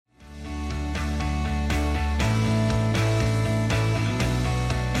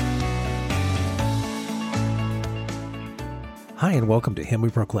Hi, and welcome to Him We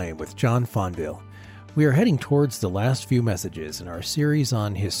Proclaim with John Fonville. We are heading towards the last few messages in our series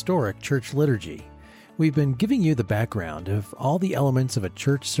on historic church liturgy. We've been giving you the background of all the elements of a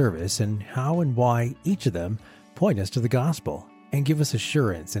church service and how and why each of them point us to the gospel and give us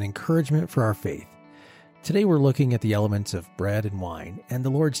assurance and encouragement for our faith. Today we're looking at the elements of bread and wine and the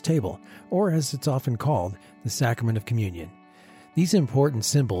Lord's table, or as it's often called, the sacrament of communion. These important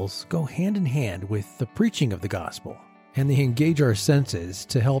symbols go hand in hand with the preaching of the gospel, and they engage our senses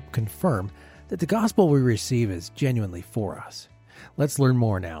to help confirm that the gospel we receive is genuinely for us. Let's learn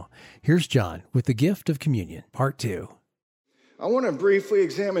more now. Here's John with the gift of communion, part 2. I want to briefly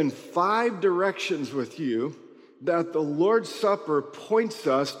examine 5 directions with you that the Lord's Supper points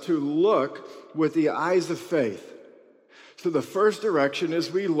us to look with the eyes of faith. So the first direction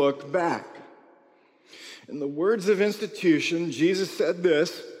is we look back. In the words of institution, Jesus said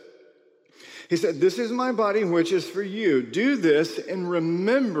this. He said, "This is my body which is for you. Do this in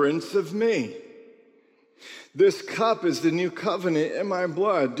remembrance of me. This cup is the new covenant in my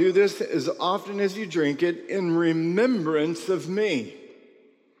blood. Do this as often as you drink it in remembrance of me."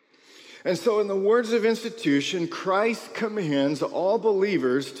 And so in the words of institution, Christ commands all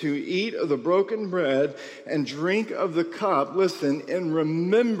believers to eat of the broken bread and drink of the cup, listen, in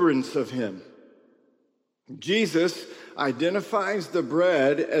remembrance of him. Jesus identifies the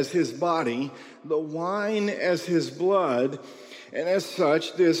bread as his body, the wine as his blood, and as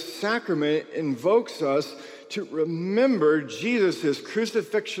such, this sacrament invokes us to remember Jesus'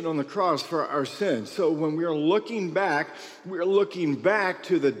 crucifixion on the cross for our sins. So when we're looking back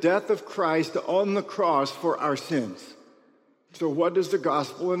to the death of Christ on the cross for our sins. So what does the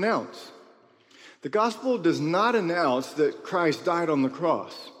gospel announce? The gospel does not announce that Christ died on the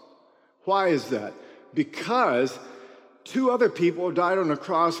cross. Why is that? Because 2 other people died on the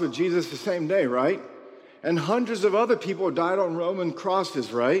cross with Jesus the same day, right? And hundreds of other people died on Roman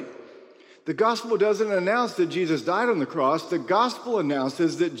crosses, right? The gospel doesn't announce that Jesus died on the cross. The gospel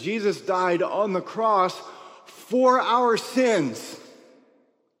announces that Jesus died on the cross for our sins.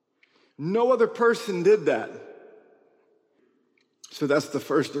 No other person did that. So that's the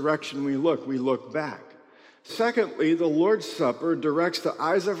first direction we look back. Secondly, the Lord's Supper directs the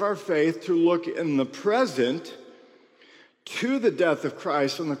eyes of our faith to look in the present to the death of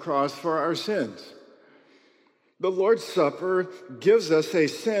Christ on the cross for our sins. The Lord's Supper gives us a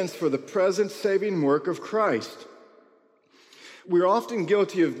sense for the present saving work of Christ. We're often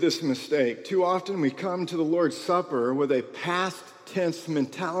guilty of this mistake. Too often we come to the Lord's Supper with a past tense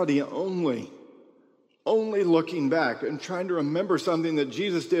mentality only looking back and trying to remember something that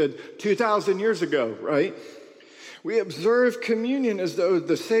Jesus did 2,000 years ago, right? We observe communion as though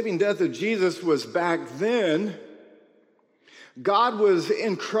the saving death of Jesus was back then. God was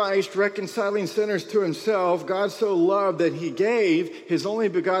in Christ reconciling sinners to himself. God so loved that he gave his only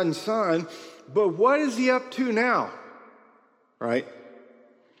begotten Son. But what is he up to now? Right?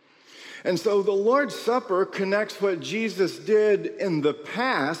 And so the Lord's Supper connects what Jesus did in the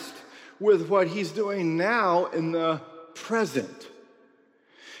past with what he's doing now in the present.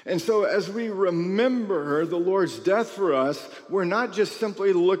 And so as we remember the Lord's death for us, we're not just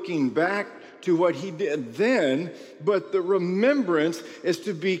simply looking back to what he did then, but the remembrance is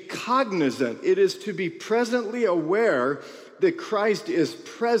to be cognizant. It is to be presently aware that Christ is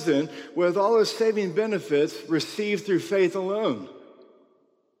present with all his saving benefits received through faith alone.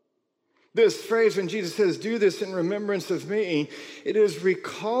 This phrase, when Jesus says, "Do this in remembrance of me," it is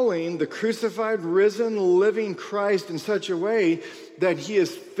recalling the crucified, risen, living Christ in such a way that he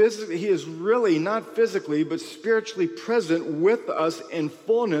is really not physically, but spiritually present with us in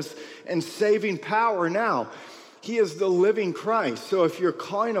fullness and saving power now. He is the living Christ. So if you're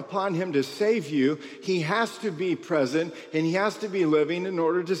calling upon him to save you, he has to be present and he has to be living in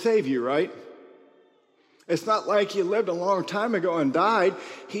order to save you, right? It's not like he lived a long time ago and died.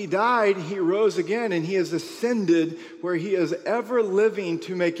 He died, he rose again, and he has ascended where he is ever living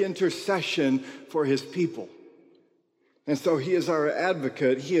to make intercession for his people. And so he is our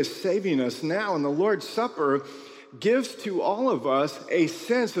advocate. He is saving us now. And the Lord's Supper gives to all of us a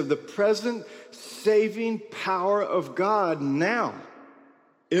sense of the present saving power of God now,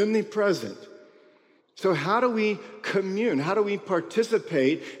 in the present. So how do we commune? How do we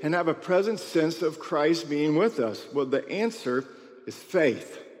participate and have a present sense of Christ being with us? Well, the answer is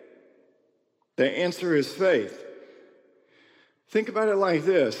faith. The answer is faith. Think about it like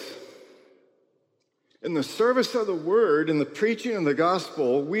this. In the service of the word, in the preaching of the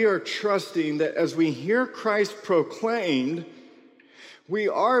gospel, we are trusting that as we hear Christ proclaimed, we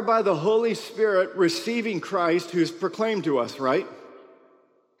are by the Holy Spirit receiving Christ who's proclaimed to us, right?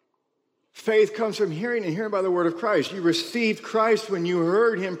 Faith comes from hearing, and hearing by the word of Christ. You received Christ when you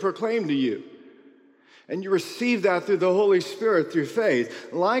heard him proclaimed to you. And you receive that through the Holy Spirit, through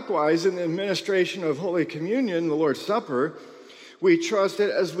faith. Likewise, in the administration of Holy Communion, the Lord's Supper, we trust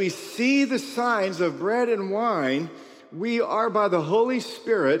that as we see the signs of bread and wine, we are by the Holy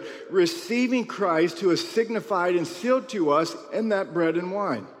Spirit receiving Christ, who is signified and sealed to us in that bread and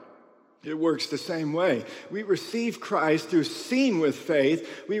wine. It works the same way. We receive Christ through seeing with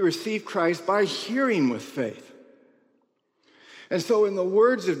faith. We receive Christ by hearing with faith. And so in the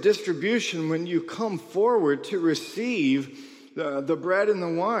words of distribution, when you come forward to receive the bread and the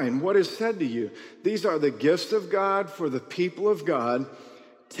wine, what is said to you? These are the gifts of God for the people of God.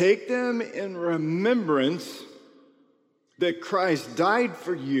 Take them in remembrance that Christ died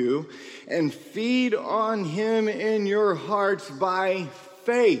for you, and feed on him in your hearts by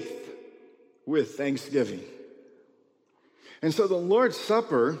faith with thanksgiving. And so the Lord's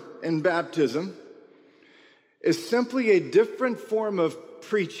Supper and baptism is simply a different form of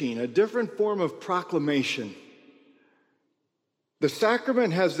preaching, a different form of proclamation. The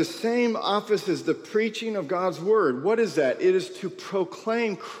sacrament has the same office as the preaching of God's word. What is that? It is to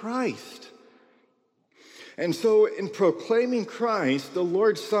proclaim Christ. And so in proclaiming Christ, the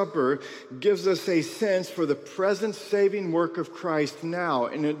Lord's Supper gives us a sense for the present saving work of Christ now,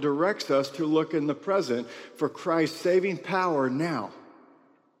 and it directs us to look in the present for Christ's saving power now.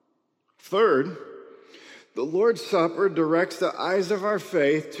 Third, the Lord's Supper directs the eyes of our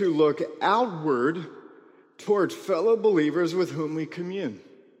faith to look outward toward fellow believers with whom we commune.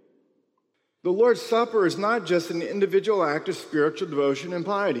 The Lord's Supper is not just an individual act of spiritual devotion and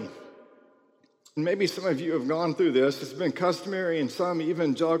piety. And maybe some of you have gone through this. It's been customary in some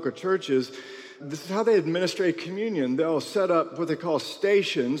evangelical churches. This is how they administrate communion. They'll set up what they call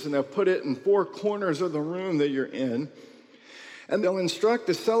stations, and they'll put it in four corners of the room that you're in. And they'll instruct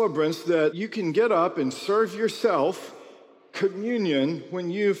the celebrants that you can get up and serve yourself communion when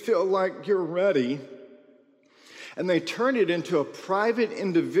you feel like you're ready. And they turn it into a private,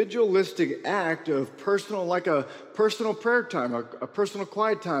 individualistic act of personal, like a personal prayer time, a personal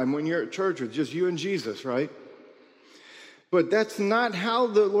quiet time when you're at church with just you and Jesus, right? But that's not how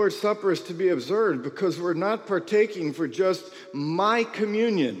the Lord's Supper is to be observed, because we're not partaking for just my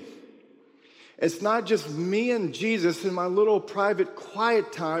communion. It's not just me and Jesus in my little private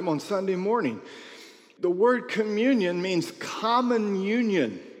quiet time on Sunday morning. The word communion means common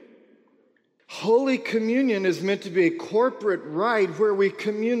union. Holy Communion is meant to be a corporate rite where we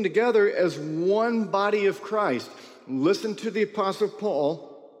commune together as one body of Christ. Listen to the Apostle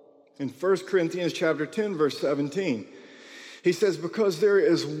Paul in 1 Corinthians chapter 10, verse 17. He says, because there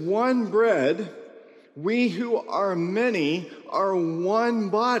is one bread, we who are many are one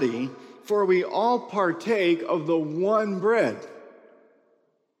body, for we all partake of the one bread.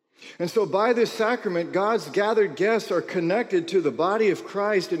 And so by this sacrament, God's gathered guests are connected to the body of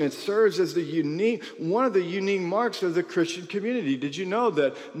Christ, and it serves as one of the unique marks of the Christian community. Did you know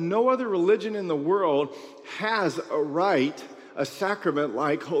that no other religion in the world has a sacrament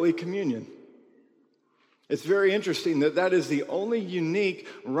like Holy Communion? It's very interesting that is the only unique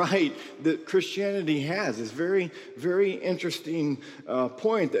rite that Christianity has. It's very, very interesting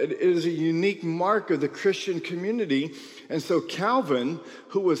point. That it is a unique mark of the Christian community. And so Calvin,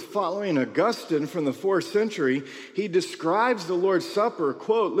 who was following Augustine from the 4th century, he describes the Lord's Supper,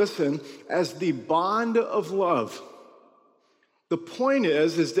 quote, listen, as the bond of love. The point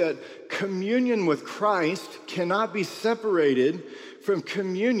is that communion with Christ cannot be separated from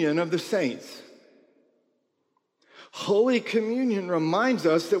communion of the saints. Holy Communion reminds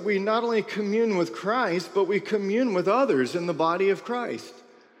us that we not only commune with Christ, but we commune with others in the body of Christ.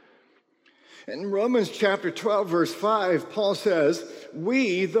 In Romans chapter 12, verse 5, Paul says,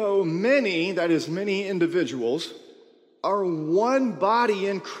 we, though many, that is many individuals, are one body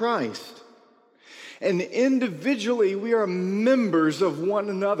in Christ. And individually, we are members of one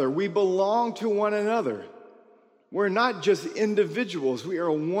another. We belong to one another. We're not just individuals. We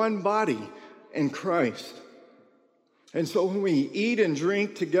are one body in Christ. And so when we eat and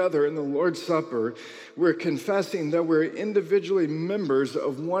drink together in the Lord's Supper, we're confessing that we're individually members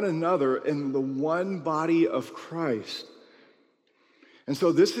of one another in the one body of Christ. And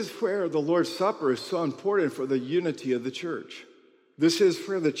so this is where the Lord's Supper is so important for the unity of the church. This is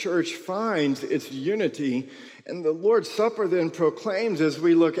where the church finds its unity. And the Lord's Supper then proclaims, as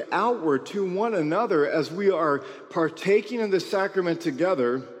we look outward to one another, as we are partaking of the sacrament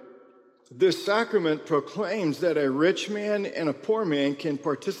together, this sacrament proclaims that a rich man and a poor man can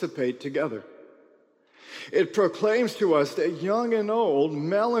participate together. It proclaims to us that young and old,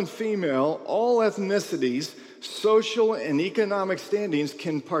 male and female, all ethnicities, social and economic standings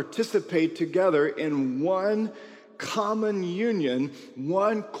can participate together in one common union,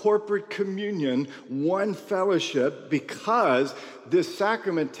 one corporate communion, one fellowship, because this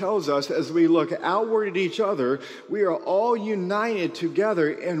sacrament tells us as we look outward at each other, we are all united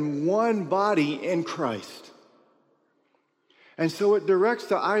together in one body in Christ. And so it directs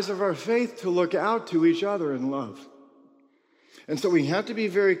the eyes of our faith to look out to each other in love. And so we have to be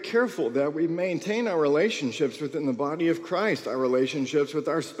very careful that we maintain our relationships within the body of Christ, our relationships with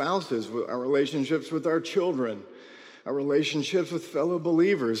our spouses, our relationships with our children, our relationships with fellow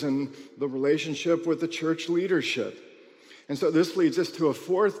believers, and the relationship with the church leadership. And so this leads us to a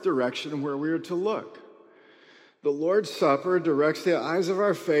fourth direction where we are to look. The Lord's Supper directs the eyes of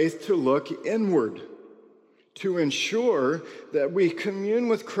our faith to look inward, to ensure that we commune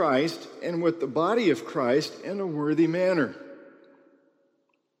with Christ and with the body of Christ in a worthy manner.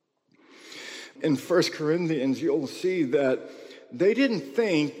 In 1 Corinthians, you'll see that they didn't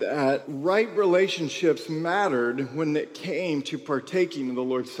think that right relationships mattered when it came to partaking of the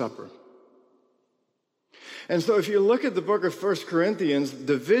Lord's Supper. And so if you look at the book of 1 Corinthians,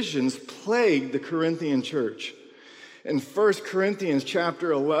 divisions plagued the Corinthian church. In 1 Corinthians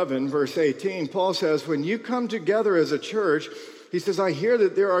chapter 11, verse 18, Paul says, when you come together as a church, he says, I hear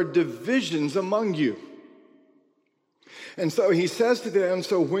that there are divisions among you. And so he says to them,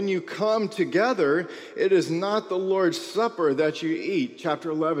 so when you come together, it is not the Lord's Supper that you eat. Chapter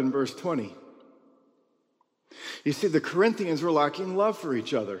 11, verse 20. You see, the Corinthians were lacking love for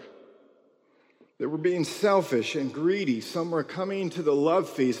each other. They were being selfish and greedy. Some were coming to the love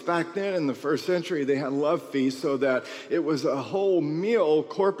feast. Back then in the first century, they had love feasts so that it was a whole meal,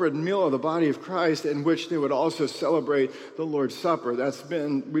 corporate meal of the body of Christ in which they would also celebrate the Lord's Supper.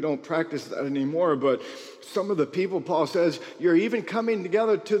 We don't practice that anymore, but some of the people, Paul says, you're even coming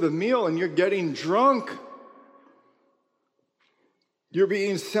together to the meal and you're getting drunk. You're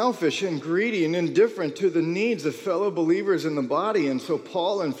being selfish and greedy and indifferent to the needs of fellow believers in the body. And so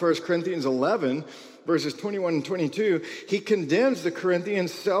Paul in 1 Corinthians 11, verses 21 and 22, he condemns the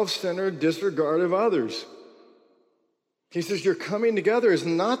Corinthians' self-centered disregard of others. He says, your coming together is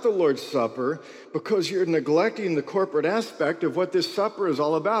not the Lord's Supper because you're neglecting the corporate aspect of what this supper is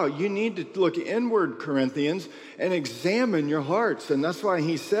all about. You need to look inward, Corinthians, and examine your hearts. And that's why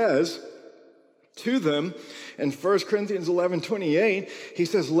he says to them in 1 Corinthians 11:28, he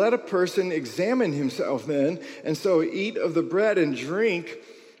says, let a person examine himself then, and so eat of the bread and drink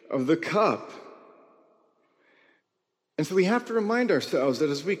of the cup. And so we have to remind ourselves that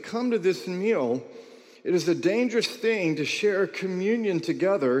as we come to this meal, it is a dangerous thing to share communion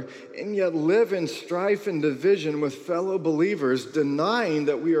together and yet live in strife and division with fellow believers, denying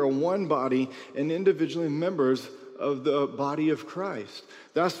that we are one body and individually members of the body of Christ.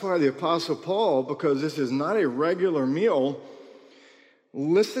 That's why the Apostle Paul, because this is not a regular meal,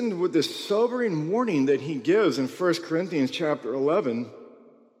 listened with this sobering warning that he gives in 1 Corinthians chapter 11.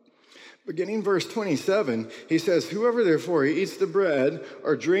 Beginning verse 27, he says, whoever therefore eats the bread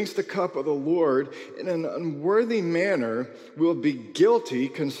or drinks the cup of the Lord in an unworthy manner will be guilty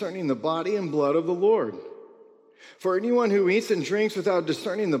concerning the body and blood of the Lord. For anyone who eats and drinks without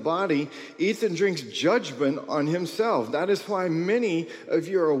discerning the body eats and drinks judgment on himself. That is why many of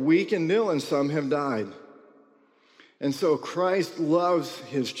you are weak and ill, and some have died. And so Christ loves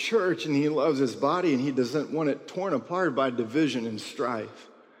his church, and he loves his body, and he doesn't want it torn apart by division and strife.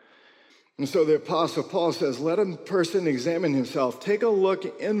 And so the Apostle Paul says, let a person examine himself. Take a look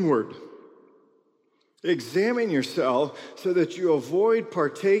inward. Examine yourself so that you avoid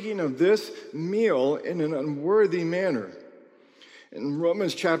partaking of this meal in an unworthy manner. In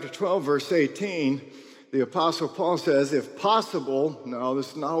Romans chapter 12, verse 18, the Apostle Paul says, if possible, no,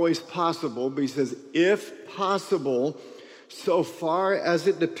 this is not always possible, but he says, if possible, so far as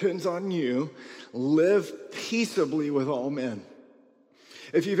it depends on you, live peaceably with all men.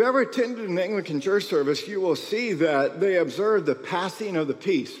 If you've ever attended an Anglican church service, you will see that they observe the passing of the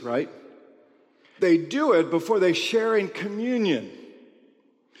peace, right? They do it before they share in communion.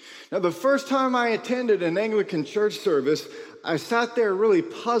 Now, the first time I attended an Anglican church service, I sat there really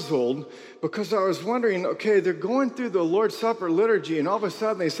puzzled because I was wondering, okay, they're going through the Lord's Supper liturgy, and all of a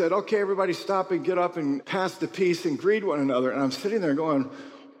sudden they said, okay, everybody stop and get up and pass the peace and greet one another. And I'm sitting there going,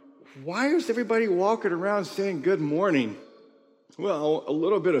 why is everybody walking around saying good morning? Well, a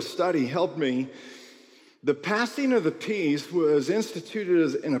little bit of study helped me. The passing of the peace was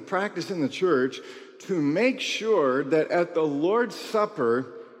instituted in a practice in the church to make sure that at the Lord's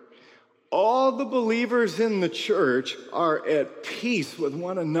Supper, all the believers in the church are at peace with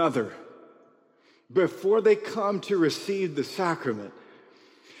one another before they come to receive the sacrament.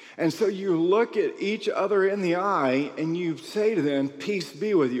 And so you look at each other in the eye and you say to them, peace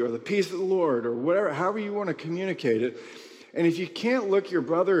be with you, or the peace of the Lord, or whatever, however you want to communicate it. And if you can't look your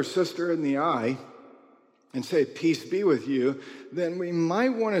brother or sister in the eye and say, peace be with you, then we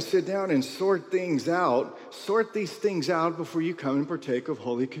might want to sit down and sort these things out before you come and partake of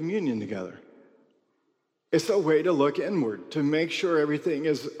Holy Communion together. It's a way to look inward, to make sure everything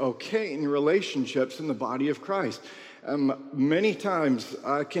is okay in your relationships in the body of Christ. Many times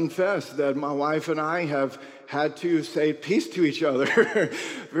I confess that my wife and I have had to say peace to each other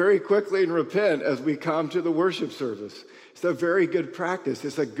very quickly and repent as we come to the worship service. It's a very good practice.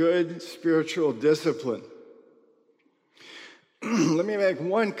 It's a good spiritual discipline. Let me make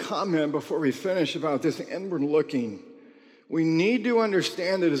one comment before we finish about this inward looking. We need to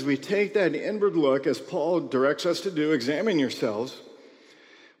understand that as we take that inward look, as Paul directs us to do, examine yourselves,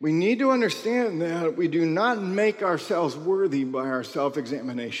 we need to understand that we do not make ourselves worthy by our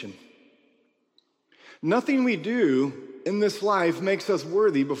self-examination. Nothing we do in this life makes us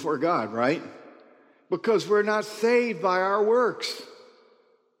worthy before God, right? Because we're not saved by our works.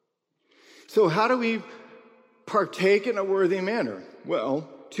 So how do we partake in a worthy manner? Well,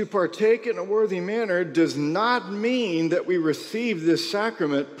 to partake in a worthy manner does not mean that we receive this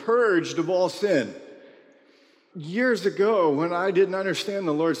sacrament purged of all sin. Years ago, when I didn't understand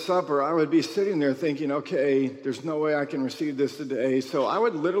the Lord's Supper, I would be sitting there thinking, okay, there's no way I can receive this today. So I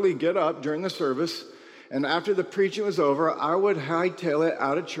would literally get up during the service, and after the preaching was over, I would hightail it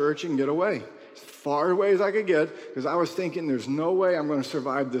out of church and get away. As far away as I could get, because I was thinking there's no way I'm going to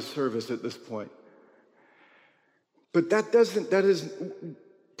survive this service at this point. But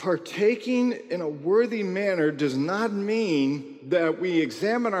partaking in a worthy manner does not mean that we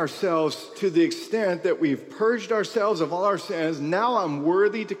examine ourselves to the extent that we've purged ourselves of all our sins. Now I'm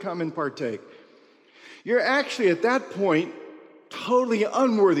worthy to come and partake. You're actually at that point totally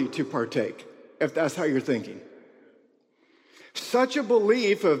unworthy to partake, if that's how you're thinking. Such a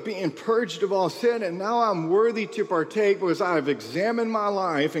belief of being purged of all sin and now I'm worthy to partake because I've examined my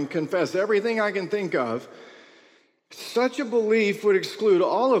life and confessed everything I can think of. Such a belief would exclude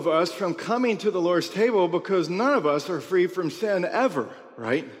all of us from coming to the Lord's table because none of us are free from sin ever,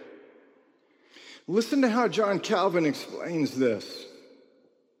 right? Listen to how John Calvin explains this.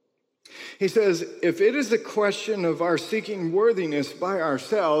 He says, if it is a question of our seeking worthiness by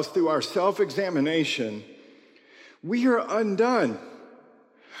ourselves through our self-examination, we are undone.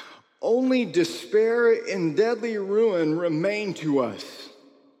 Only despair and deadly ruin remain to us.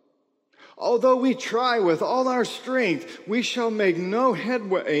 Although we try with all our strength, we shall make no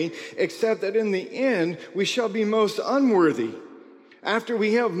headway, except that in the end we shall be most unworthy, after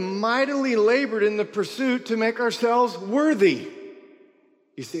we have mightily labored in the pursuit to make ourselves worthy.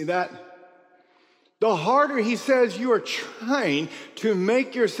 You see that? The harder he says you are trying to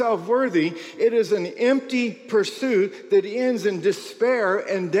make yourself worthy, it is an empty pursuit that ends in despair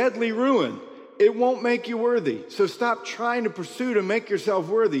and deadly ruin. It won't make you worthy. So stop trying to pursue to make yourself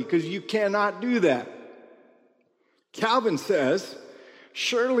worthy, because you cannot do that. Calvin says,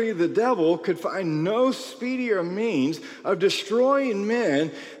 surely the devil could find no speedier means of destroying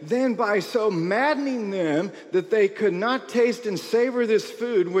men than by so maddening them that they could not taste and savor this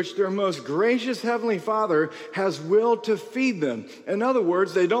food which their most gracious Heavenly Father has willed to feed them. In other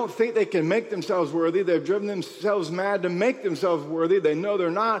words, they don't think they can make themselves worthy. They've driven themselves mad to make themselves worthy. They know they're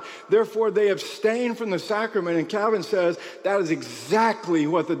not. Therefore, they abstain from the sacrament. And Calvin says that is exactly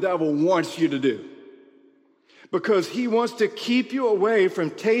what the devil wants you to do. Because he wants to keep you away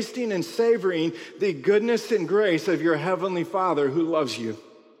from tasting and savoring the goodness and grace of your Heavenly Father who loves you.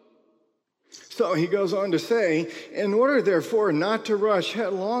 So he goes on to say, in order, therefore, not to rush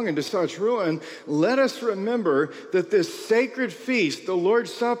headlong into such ruin, let us remember that this sacred feast, the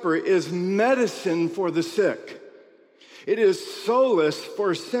Lord's Supper, is medicine for the sick. It is solace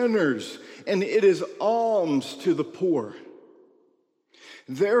for sinners, and it is alms to the poor.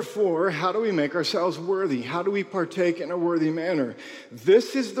 Therefore, how do we make ourselves worthy? How do we partake in a worthy manner?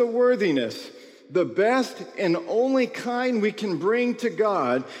 This is the worthiness. The best and only kind we can bring to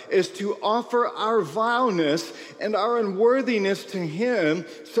God is to offer our vileness and our unworthiness to Him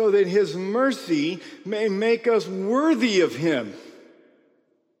so that His mercy may make us worthy of Him.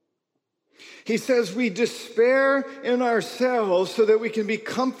 He says we despair in ourselves so that we can be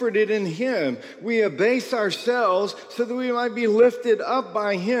comforted in Him. We abase ourselves so that we might be lifted up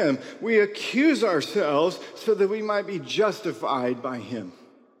by Him. We accuse ourselves so that we might be justified by Him.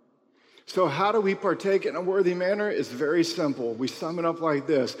 So how do we partake in a worthy manner? It's very simple. We sum it up like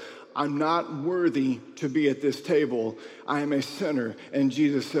this. I'm not worthy to be at this table. I am a sinner. And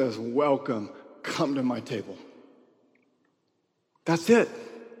Jesus says, welcome, come to my table. That's it.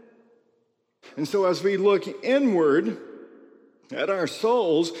 And so as we look inward at our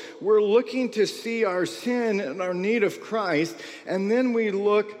souls, we're looking to see our sin and our need of Christ, and then we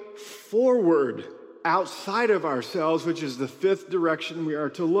look forward outside of ourselves, which is the fifth direction we are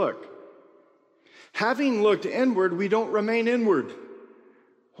to look. Having looked inward, we don't remain inward.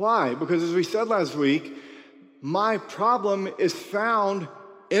 Why? Because as we said last week, my problem is found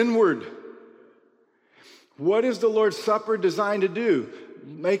inward. What is the Lord's Supper designed to do?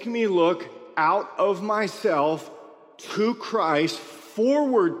 Make me look out of myself to Christ,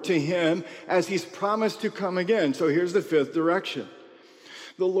 forward to Him as He's promised to come again. So here's the fifth direction.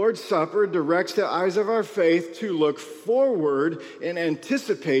 The Lord's Supper directs the eyes of our faith to look forward in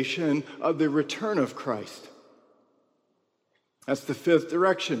anticipation of the return of Christ. That's the fifth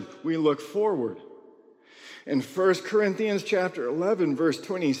direction. We look forward. In 1 Corinthians chapter 11, verse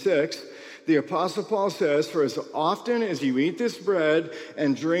 26, the Apostle Paul says, "For as often as you eat this bread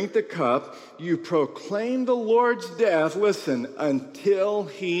and drink the cup, you proclaim the Lord's death," listen, "until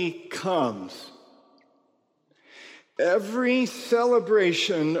He comes." Every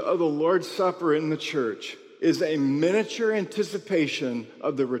celebration of the Lord's Supper in the church is a miniature anticipation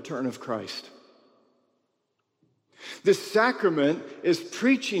of the return of Christ. This sacrament is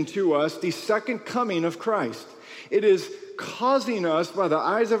preaching to us the second coming of Christ. It is causing us, by the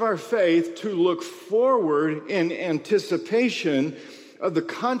eyes of our faith, to look forward in anticipation of the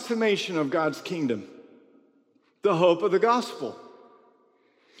consummation of God's kingdom, the hope of the gospel.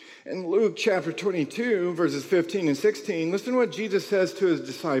 In Luke chapter 22, verses 15 and 16, listen to what Jesus says to His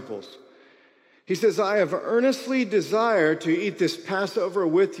disciples. He says, "I have earnestly desired to eat this Passover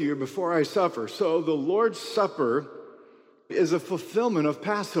with you before I suffer." So the Lord's Supper is a fulfillment of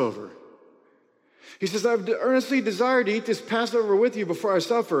Passover. He says, "I've earnestly desired to eat this Passover with you before I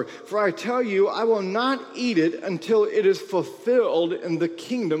suffer. For I tell you, I will not eat it until it is fulfilled in the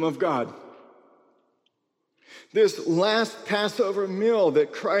kingdom of God." This last Passover meal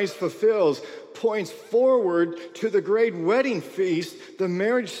that Christ fulfills points forward to the great wedding feast, the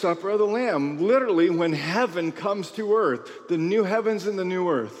marriage supper of the Lamb, literally when heaven comes to earth, the new heavens and the new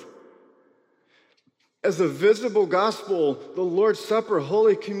earth. As the visible gospel, the Lord's Supper,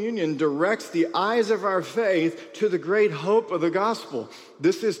 Holy Communion, directs the eyes of our faith to the great hope of the gospel.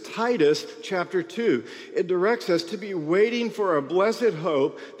 This is Titus chapter 2. It directs us to be waiting for a blessed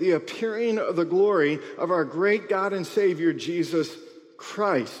hope, the appearing of the glory of our great God and Savior, Jesus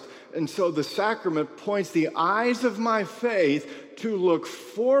Christ. And so the sacrament points the eyes of my faith to look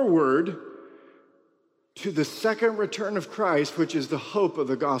forward to the second return of Christ, which is the hope of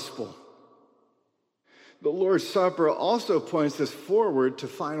the gospel. The Lord's Supper also points us forward to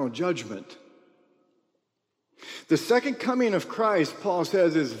final judgment. The second coming of Christ, Paul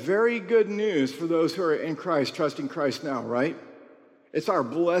says, is very good news for those who are in Christ, trusting Christ now, right? It's our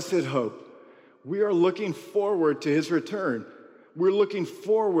blessed hope. We are looking forward to His return. We're looking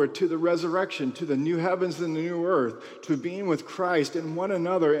forward to the resurrection, to the new heavens and the new earth, to being with Christ and one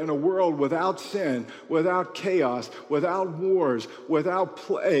another in a world without sin, without chaos, without wars, without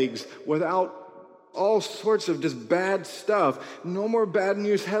plagues, without all sorts of just bad stuff. No more bad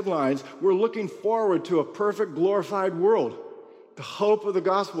news headlines. We're looking forward to a perfect, glorified world. The hope of the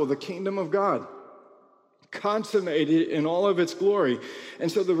gospel, the kingdom of God, consummated in all of its glory.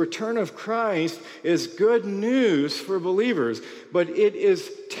 And so the return of Christ is good news for believers, but it is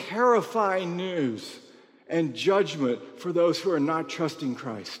terrifying news and judgment for those who are not trusting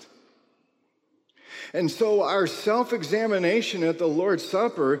Christ. And so our self-examination at the Lord's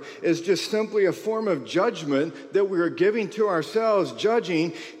Supper is just simply a form of judgment that we are giving to ourselves,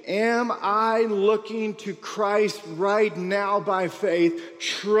 judging, am I looking to Christ right now by faith,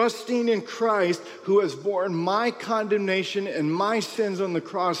 trusting in Christ who has borne my condemnation and my sins on the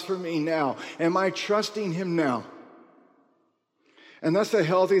cross for me now? Am I trusting Him now? And that's a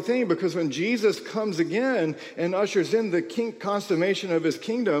healthy thing, because when Jesus comes again and ushers in the consummation of His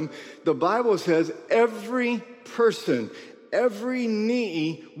kingdom, the Bible says every person, every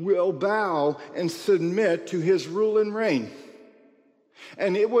knee will bow and submit to His rule and reign.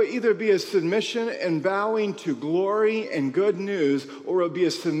 And it will either be a submission and bowing to glory and good news, or it will be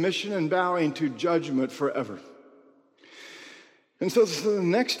a submission and bowing to judgment forever. And so the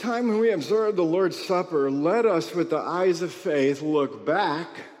next time when we observe the Lord's Supper, let us, with the eyes of faith, look back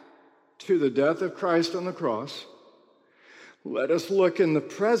to the death of Christ on the cross. Let us look in the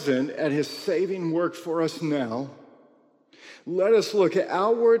present at His saving work for us now. Let us look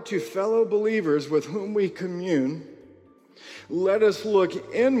outward to fellow believers with whom we commune. Let us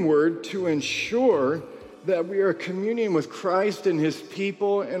look inward to ensure that we are communing with Christ and His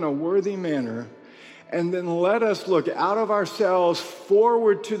people in a worthy manner. and then let us look out of ourselves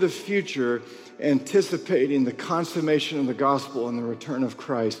forward to the future, anticipating the consummation of the gospel and the return of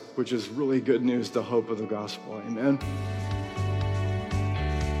Christ, which is really good news, the hope of the gospel. Amen.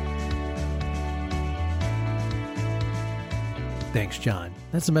 Thanks, John.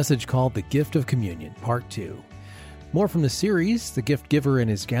 That's a message called The Gift of Communion, Part 2. More from the series, The Gift Giver and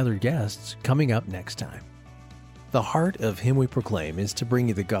His Gathered Guests, coming up next time. The heart of Him We Proclaim is to bring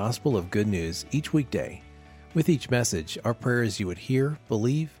you the gospel of good news each weekday. With each message, our prayer is you would hear,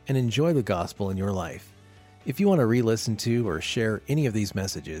 believe, and enjoy the gospel in your life. If you want to re-listen to or share any of these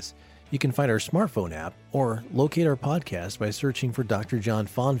messages, you can find our smartphone app or locate our podcast by searching for Dr. John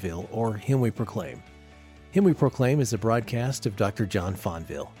Fonville or Him We Proclaim. Him We Proclaim is a broadcast of Dr. John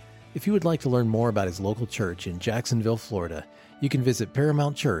Fonville. If you would like to learn more about his local church in Jacksonville, Florida, you can visit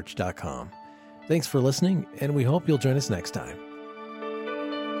ParamountChurch.com. Thanks for listening, and we hope you'll join us next time.